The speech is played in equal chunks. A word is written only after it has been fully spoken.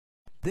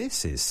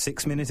This is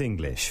 6 Minute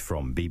English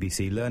from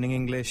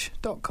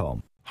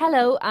bbclearningenglish.com.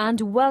 Hello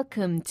and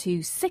welcome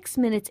to 6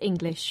 Minute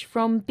English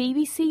from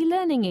BBC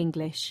Learning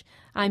English.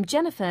 I'm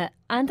Jennifer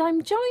and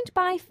I'm joined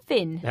by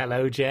Finn.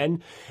 Hello,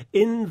 Jen.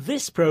 In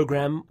this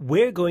programme,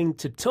 we're going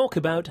to talk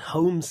about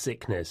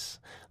homesickness.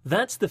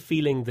 That's the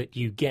feeling that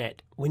you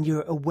get when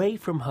you're away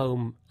from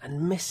home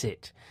and miss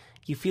it.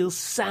 You feel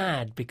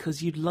sad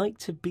because you'd like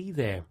to be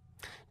there.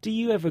 Do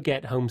you ever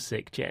get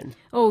homesick, Jen?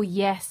 Oh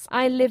yes,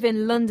 I live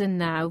in London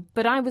now,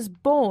 but I was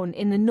born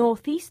in the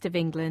northeast of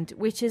England,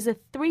 which is a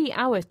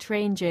 3-hour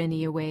train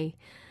journey away.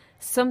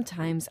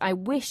 Sometimes I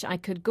wish I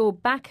could go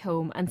back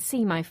home and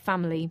see my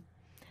family.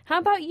 How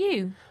about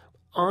you?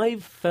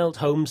 I've felt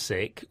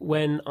homesick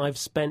when I've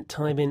spent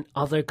time in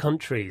other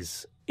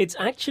countries. It's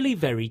actually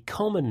very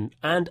common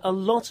and a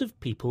lot of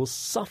people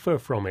suffer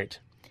from it.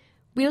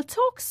 We'll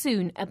talk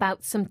soon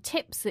about some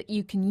tips that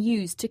you can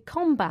use to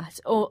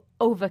combat or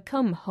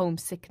overcome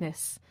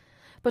homesickness.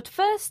 But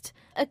first,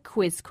 a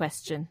quiz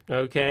question.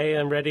 OK,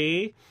 I'm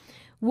ready.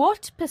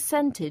 What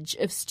percentage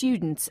of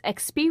students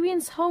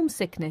experience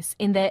homesickness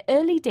in their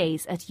early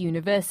days at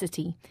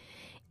university?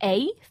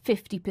 A,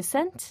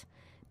 50%,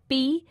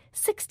 B,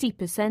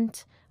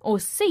 60%, or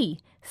C,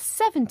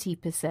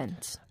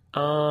 70%?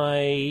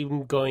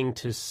 I'm going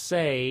to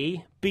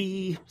say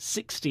B,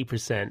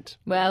 60%.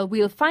 Well,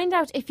 we'll find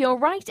out if you're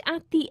right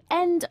at the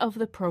end of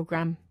the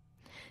programme.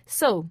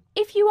 So,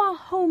 if you are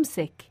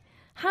homesick,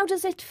 how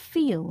does it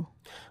feel?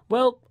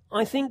 Well,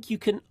 I think you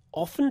can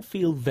often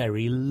feel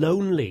very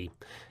lonely,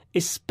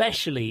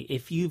 especially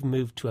if you've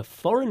moved to a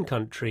foreign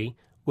country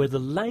where the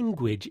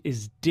language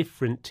is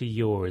different to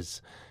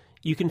yours.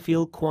 You can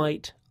feel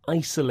quite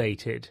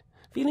isolated,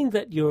 feeling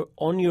that you're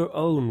on your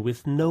own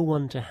with no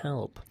one to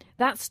help.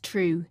 That's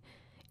true.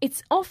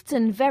 It's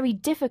often very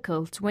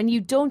difficult when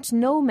you don't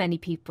know many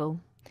people.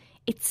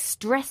 It's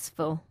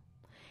stressful.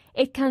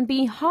 It can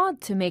be hard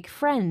to make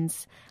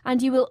friends,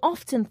 and you will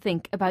often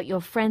think about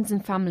your friends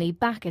and family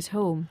back at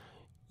home.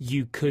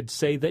 You could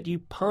say that you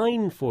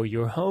pine for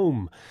your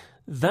home.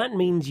 That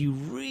means you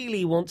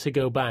really want to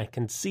go back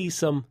and see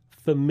some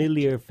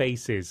familiar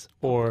faces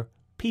or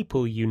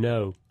people you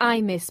know.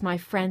 I miss my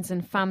friends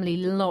and family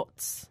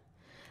lots.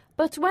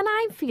 But when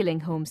I'm feeling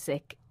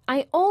homesick,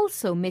 I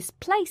also miss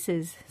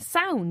places,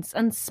 sounds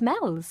and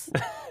smells.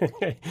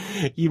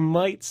 You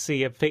might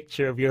see a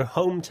picture of your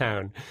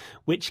hometown,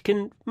 which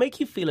can make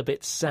you feel a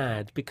bit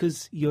sad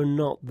because you're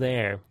not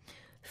there.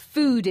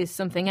 Food is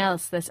something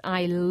else that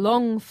I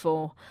long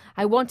for.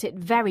 I want it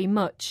very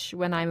much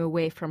when I'm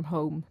away from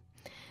home.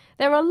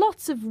 There are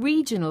lots of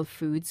regional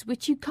foods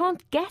which you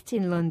can't get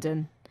in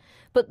London.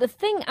 But the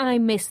thing I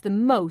miss the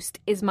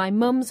most is my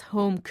mum's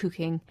home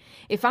cooking.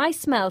 If I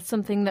smell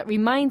something that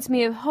reminds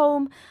me of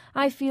home,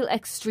 I feel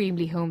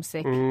extremely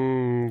homesick.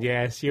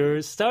 Yes,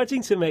 you're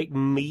starting to make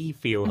me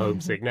feel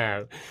homesick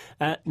now.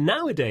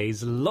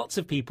 Nowadays, lots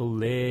of people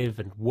live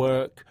and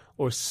work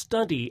or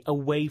study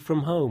away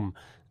from home.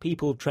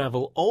 People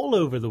travel all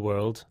over the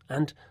world,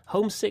 and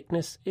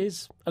homesickness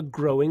is a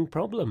growing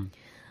problem.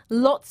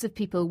 Lots of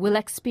people will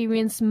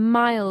experience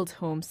mild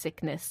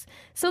homesickness,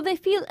 so they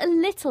feel a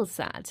little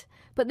sad,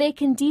 but they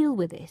can deal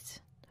with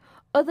it.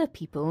 Other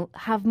people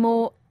have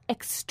more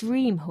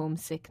extreme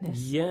homesickness.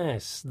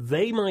 Yes,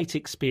 they might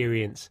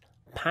experience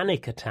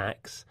panic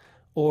attacks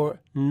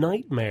or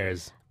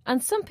nightmares.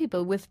 And some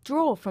people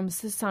withdraw from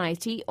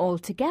society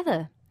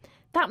altogether.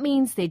 That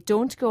means they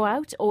don't go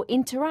out or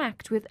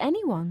interact with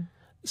anyone.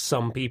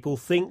 Some people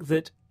think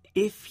that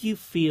if you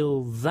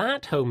feel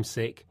that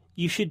homesick,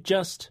 you should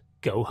just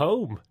go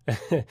home.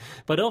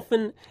 But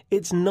often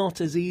it's not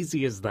as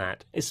easy as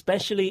that,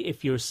 especially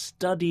if you're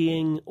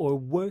studying or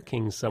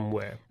working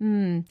somewhere.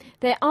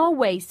 There are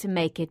ways to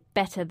make it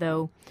better,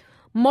 though.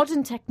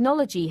 Modern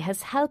technology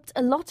has helped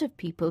a lot of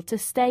people to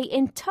stay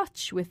in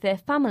touch with their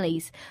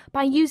families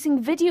by using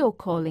video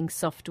calling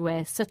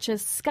software such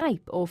as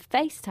Skype or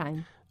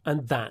FaceTime.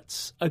 And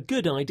that's a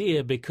good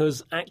idea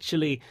because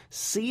actually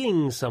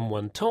seeing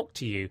someone talk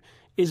to you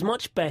is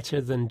much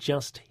better than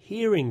just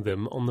hearing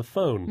them on the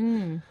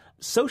phone.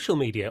 Social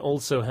media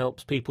also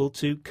helps people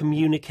to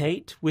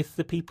communicate with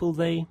the people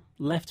they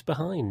left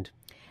behind.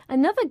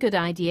 Another good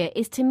idea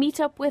is to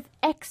meet up with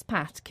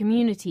expat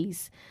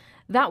communities.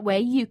 That way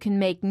you can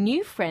make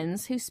new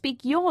friends who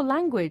speak your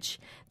language.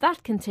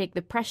 That can take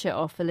the pressure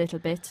off a little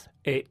bit.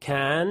 It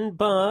can,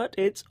 but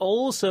it's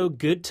also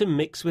good to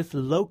mix with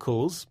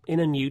locals in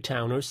a new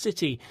town or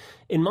city.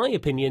 In my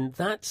opinion,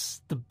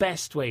 that's the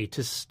best way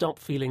to stop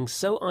feeling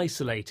so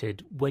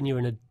isolated when you're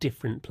in a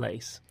different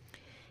place.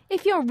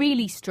 If you're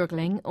really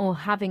struggling or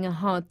having a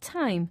hard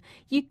time,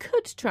 you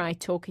could try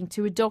talking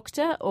to a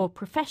doctor or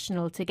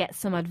professional to get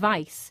some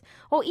advice,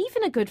 or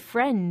even a good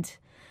friend.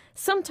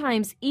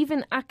 Sometimes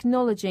even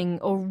acknowledging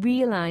or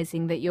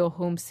realising that you're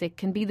homesick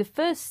can be the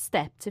first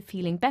step to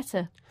feeling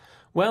better.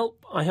 Well,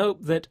 I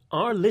hope that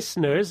our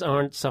listeners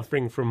aren't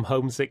suffering from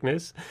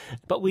homesickness,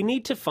 but we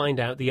need to find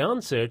out the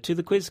answer to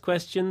the quiz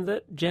question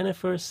that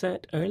Jennifer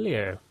set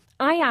earlier.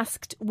 I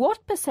asked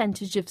what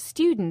percentage of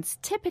students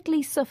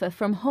typically suffer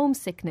from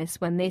homesickness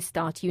when they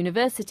start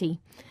university.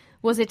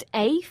 Was it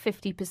A,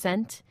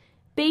 50%,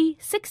 B,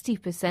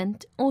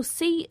 60%, or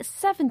C,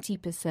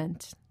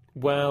 70%?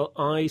 Well,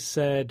 I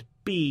said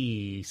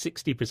B,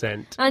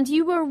 60%. And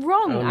you were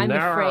wrong, Oh, I'm no.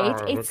 afraid.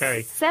 It's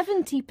Okay.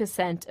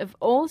 70% of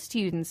all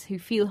students who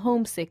feel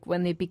homesick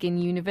when they begin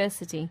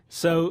university.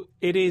 So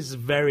it is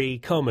very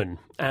common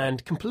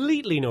and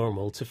completely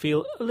normal to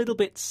feel a little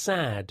bit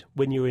sad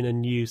when you're in a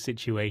new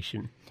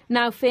situation.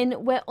 Now, Finn,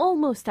 we're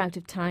almost out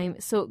of time,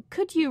 so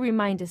could you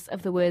remind us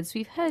of the words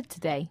we've heard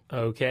today?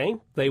 Okay,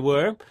 they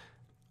were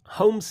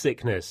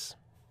homesickness,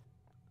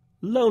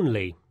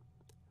 lonely,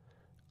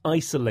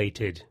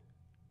 isolated,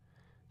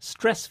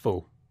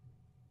 stressful,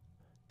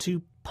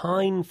 to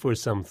pine for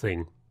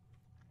something,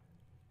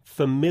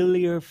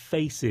 familiar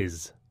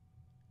faces,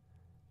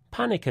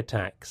 panic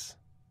attacks,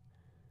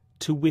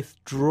 to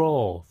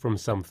withdraw from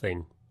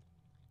something,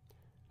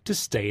 to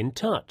stay in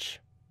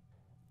touch,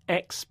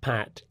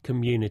 expat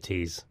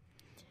communities.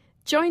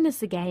 Join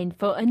us again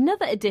for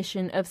another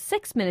edition of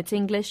 6 Minute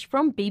English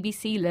from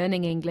BBC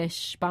Learning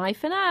English. Bye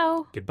for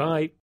now.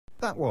 Goodbye.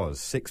 That was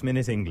 6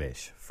 Minute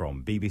English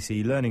from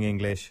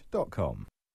bbclearningenglish.com.